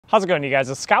How's it going, you guys?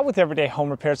 It's Scott with Everyday Home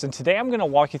Repairs, and today I'm going to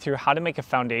walk you through how to make a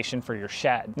foundation for your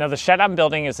shed. Now, the shed I'm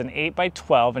building is an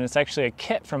 8x12, and it's actually a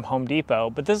kit from Home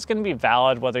Depot, but this is going to be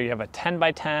valid whether you have a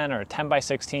 10x10 or a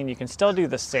 10x16. You can still do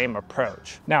the same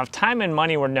approach. Now, if time and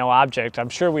money were no object, I'm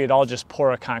sure we'd all just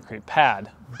pour a concrete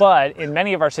pad. But in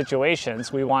many of our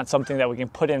situations, we want something that we can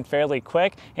put in fairly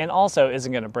quick and also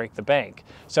isn't going to break the bank.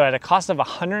 So at a cost of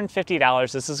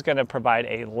 $150, this is going to provide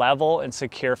a level and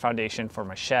secure foundation for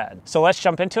my shed. So let's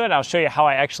jump into it. I'll show you how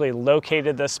I actually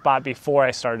located this spot before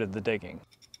I started the digging.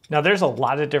 Now, there's a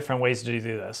lot of different ways to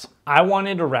do this. I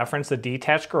wanted to reference the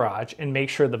detached garage and make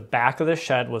sure the back of the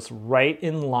shed was right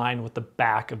in line with the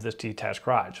back of this detached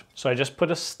garage. So I just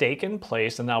put a stake in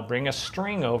place and I'll bring a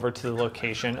string over to the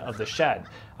location of the shed.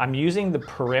 I'm using the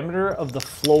perimeter of the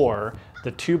floor,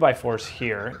 the 2x4s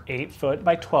here, 8 foot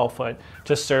by 12 foot,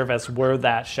 to serve as where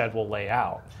that shed will lay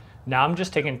out. Now I'm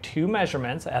just taking two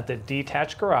measurements at the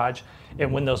detached garage,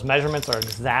 and when those measurements are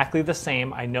exactly the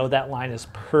same, I know that line is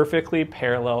perfectly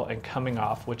parallel and coming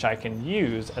off, which I can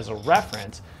use as a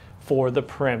reference for the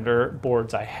perimeter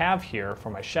boards I have here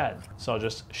for my shed. So I'll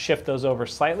just shift those over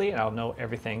slightly and I'll know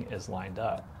everything is lined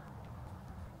up.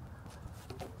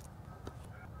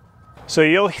 So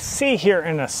you'll see here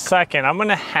in a second, I'm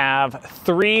gonna have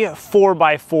 3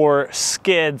 4x4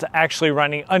 skids actually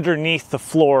running underneath the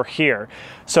floor here.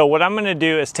 So what I'm gonna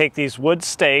do is take these wood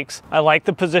stakes. I like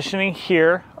the positioning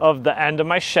here of the end of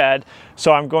my shed.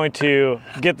 So I'm going to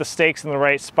get the stakes in the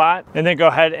right spot and then go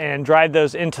ahead and drive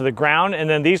those into the ground. And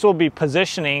then these will be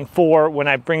positioning for when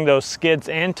I bring those skids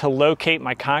in to locate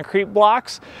my concrete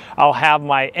blocks. I'll have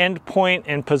my end point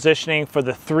and positioning for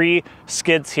the 3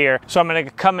 skids here. So I'm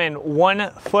gonna come in 1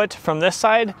 foot from this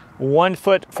side, 1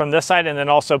 foot from this side, and then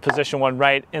also position one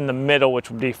right in the middle,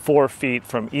 which would be 4 feet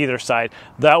from either side.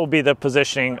 That will be the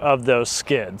positioning of those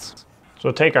skids. So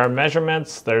we'll take our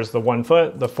measurements. There's the 1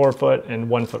 foot, the 4 foot, and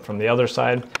 1 foot from the other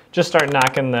side. Just start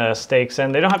knocking the stakes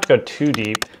in. They don't have to go too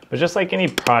deep, but just like any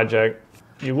project,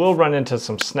 you will run into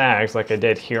some snags like I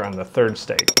did here on the 3rd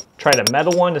stake. Tried a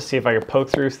metal one to see if I could poke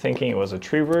through thinking it was a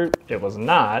tree root. It was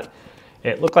not.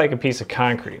 It looked like a piece of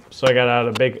concrete. So I got out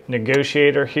a big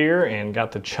negotiator here and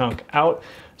got the chunk out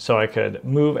so I could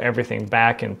move everything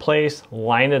back in place,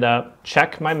 line it up,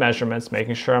 check my measurements,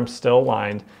 making sure I'm still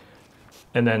aligned,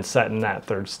 and then setting that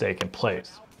 3rd stake in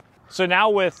place. So now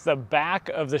with the back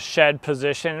of the shed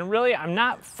position, and really I'm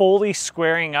not fully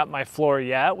squaring up my floor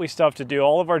yet. We still have to do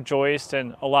all of our joists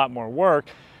and a lot more work.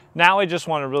 Now I just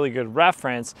want a really good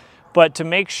reference. But to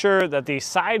make sure that these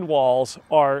side walls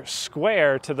are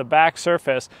square to the back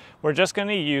surface, we're just going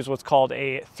to use what's called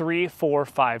a 3, 4,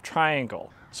 5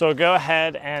 triangle. So go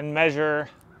ahead and measure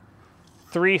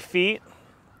 3 feet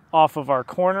off of our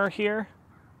corner here.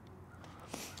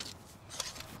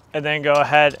 And then go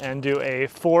ahead and do a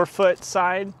 4 foot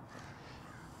side,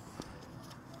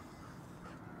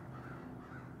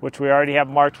 which we already have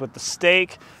marked with the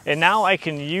stake. And now I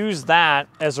can use that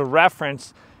as a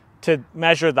reference to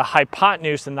measure the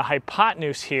hypotenuse, and the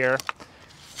hypotenuse here,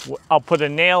 I'll put a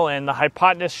nail in. The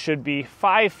hypotenuse should be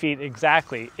 5 feet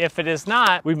exactly. If it is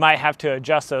not, we might have to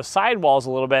adjust those sidewalls a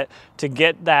little bit to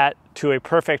get that to a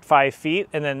perfect 5 feet,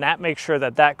 and then that makes sure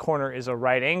that that corner is a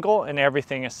right angle and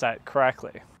everything is set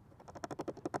correctly.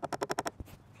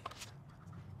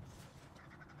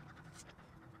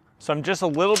 So I'm just a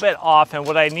little bit off, and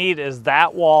what I need is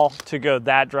that wall to go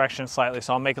that direction slightly.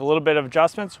 So I'll make a little bit of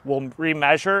adjustments, we'll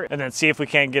remeasure, and then see if we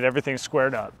can't get everything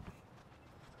squared up.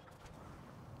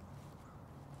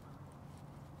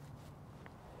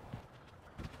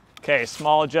 Okay,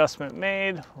 small adjustment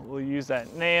made. We'll use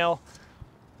that nail.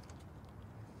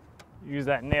 Use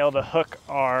that nail to hook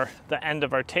the end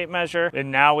of our tape measure,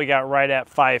 and now we got right at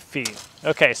 5 feet.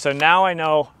 Okay, so now I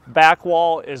know back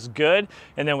wall is good,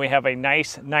 and then we have a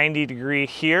nice 90-degree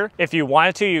here. If you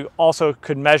wanted to, you also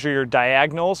could measure your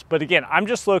diagonals, but again, I'm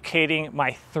just locating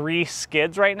my 3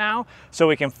 skids right now so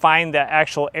we can find the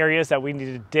actual areas that we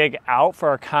need to dig out for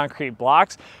our concrete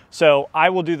blocks. So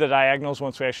I will do the diagonals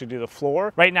once we actually do the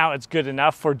floor. Right now, it's good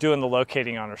enough for doing the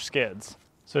locating on our skids.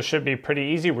 So it should be pretty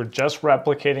easy. We're just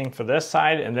replicating for this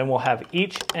side, and then we'll have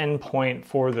each endpoint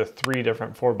for the 3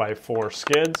 different 4x4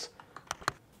 skids.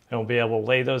 And we'll be able to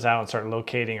lay those out and start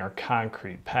locating our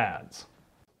concrete pads.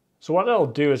 So what I'll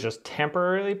do is just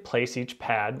temporarily place each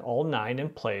pad, all 9 in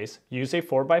place, use a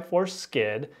 4x4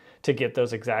 skid to get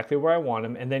those exactly where I want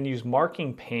them, and then use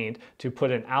marking paint to put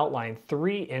an outline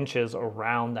 3 inches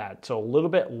around that, so a little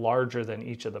bit larger than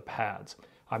each of the pads.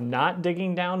 I'm not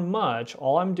digging down much.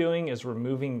 All I'm doing is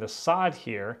removing the sod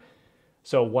here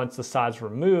So once the sod's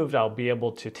removed, I'll be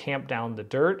able to tamp down the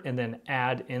dirt and then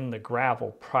add in the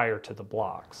gravel prior to the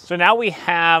blocks. So now we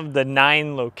have the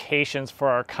 9 locations for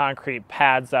our concrete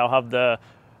pads. That'll have the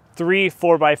 3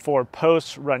 4x4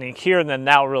 posts running here, and then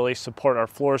that'll really support our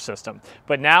floor system.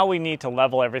 But now we need to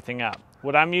level everything up.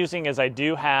 What I'm using is I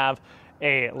do have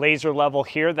a laser level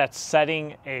here that's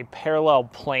setting a parallel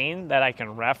plane that I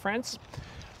can reference.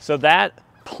 So that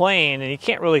plane, and you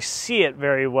can't really see it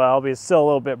very well because it's still a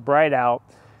little bit bright out,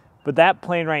 but that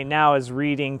plane right now is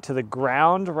reading to the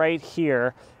ground right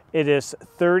here. It is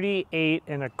 38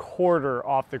 1/4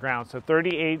 off the ground. So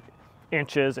 38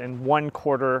 inches and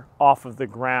 1/4 off of the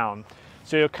ground.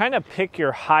 So you'll kind of pick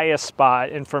your highest spot,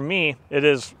 and for me, it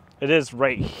is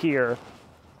right here.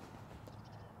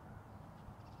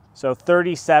 So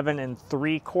 37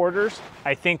 3/4.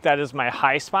 I think that is my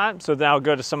high spot. So then I'll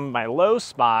go to some of my low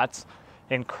spots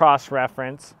and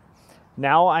cross-reference.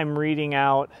 Now I'm reading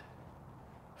out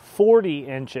 40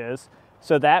 inches.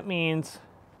 So that means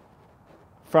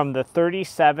from the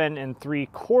 37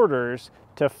 3/4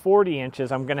 to 40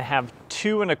 inches, I'm gonna have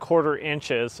 2 1/4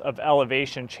 inches of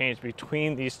elevation change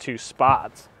between these 2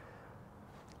 spots.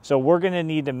 So we're gonna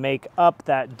need to make up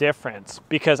that difference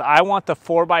because I want the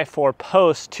 4x4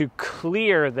 post to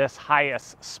clear this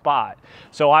highest spot.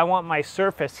 So I want my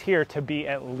surface here to be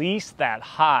at least that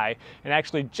high, and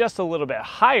actually just a little bit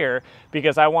higher,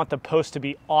 because I want the post to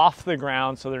be off the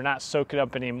ground so they're not soaking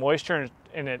up any moisture,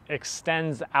 and it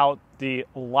extends out the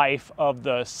life of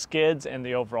the skids and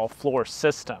the overall floor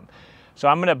system. So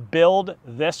I'm gonna build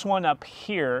this one up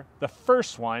here, the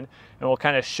first one, and we'll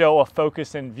kind of show a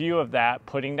focus and view of that,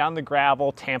 putting down the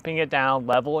gravel, tamping it down,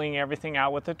 leveling everything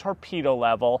out with a torpedo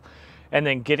level, and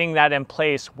then getting that in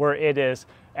place where it is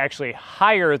actually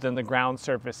higher than the ground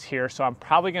surface here. So I'm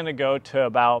probably gonna go to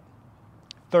about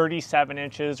 37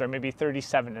 inches or maybe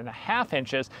 37.5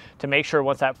 inches to make sure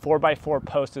once that 4x4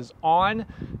 post is on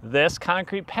this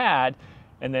concrete pad,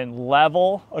 and then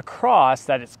level across,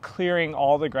 that it's clearing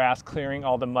all the grass, clearing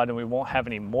all the mud, and we won't have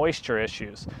any moisture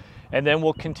issues. And then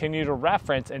we'll continue to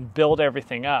reference and build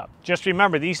everything up. Just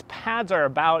remember, these pads are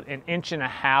about 1.5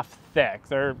 inches thick.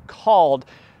 They're called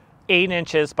 8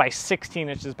 inches by 16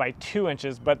 inches by 2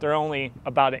 inches, but they're only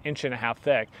about 1.5 inches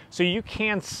thick. So you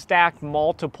can stack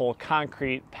multiple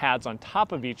concrete pads on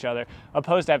top of each other,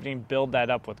 opposed to having to build that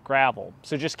up with gravel.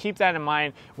 So just keep that in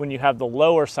mind when you have the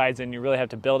lower sides and you really have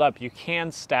to build up. You can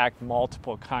stack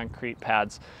multiple concrete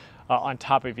pads on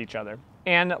top of each other.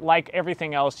 And like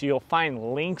everything else, you'll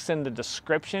find links in the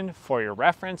description for your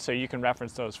reference, so you can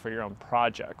reference those for your own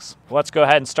projects. Let's go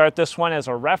ahead and start this one as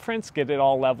a reference, get it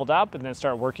all leveled up, and then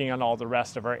start working on all the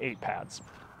rest of our 8 pads.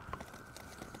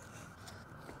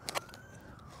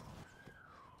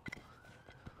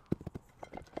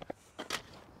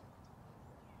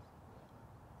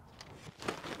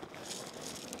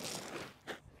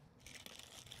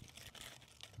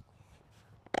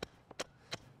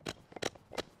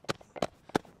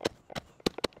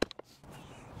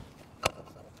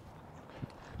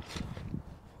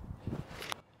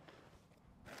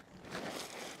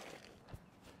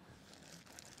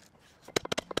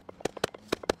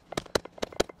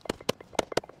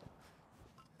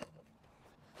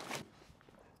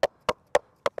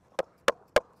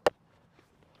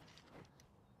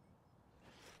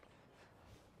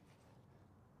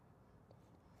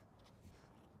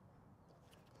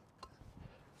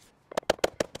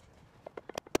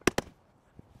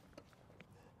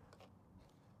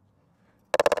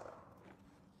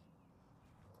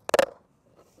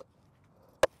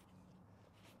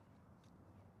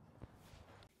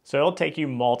 So it'll take you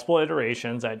multiple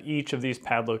iterations at each of these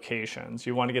pad locations.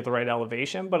 You want to get the right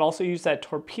elevation, but also use that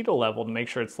torpedo level to make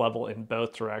sure it's level in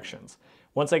both directions.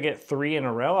 Once I get 3 in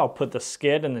a row, I'll put the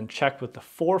skid and then check with the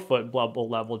 4-foot bubble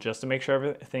level just to make sure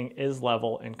everything is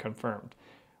level and confirmed.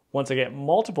 Once I get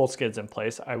multiple skids in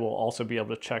place, I will also be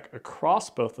able to check across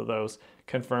both of those,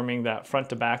 confirming that front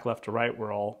to back, left to right,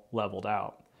 we're all leveled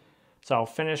out. So I'll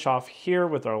finish off here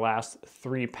with our last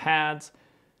 3 pads.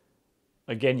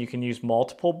 Again, you can use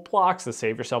multiple blocks to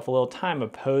save yourself a little time,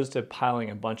 opposed to piling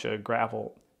a bunch of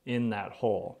gravel in that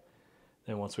hole.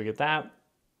 Then once we get that,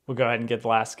 we'll go ahead and get the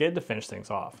last skid to finish things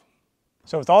off.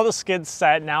 So with all the skids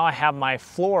set, now I have my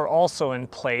floor also in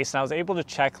place, and I was able to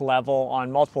check level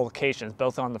on multiple locations,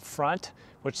 both on the front,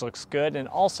 which looks good, and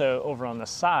also over on the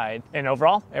side. And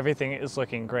overall, everything is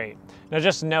looking great. Now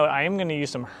just note, I am gonna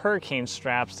use some hurricane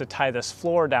straps to tie this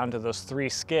floor down to those 3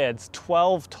 skids,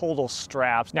 12 total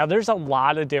straps. Now there's a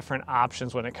lot of different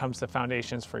options when it comes to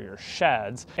foundations for your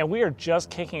sheds, and we are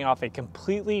just kicking off a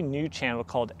completely new channel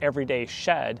called Everyday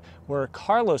Shed, where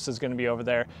Carlos is gonna be over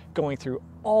there going through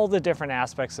all the different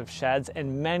aspects of sheds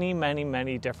and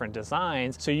many different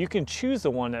designs, so you can choose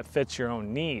the one that fits your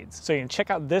own needs. So you can check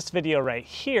out this video right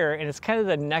here, and it's kind of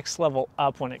the next level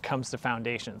up when it comes to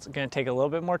foundations. It's going to take a little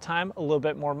bit more time, a little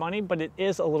bit more money, but it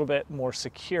is a little bit more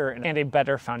secure and a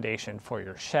better foundation for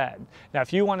your shed. Now,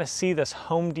 if you want to see this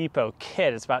Home Depot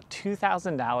kit, it's about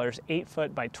 $2,000, 8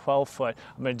 foot by 12 foot.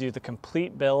 I'm going to do the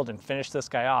complete build and finish this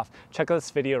guy off. Check out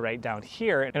this video right down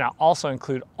here, and I'll also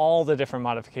include all the different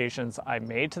modifications I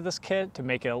made to this kit to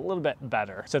make it a little bit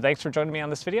better. So thanks for joining me on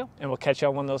this video, and we'll catch you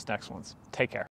on one of those next ones. Take care.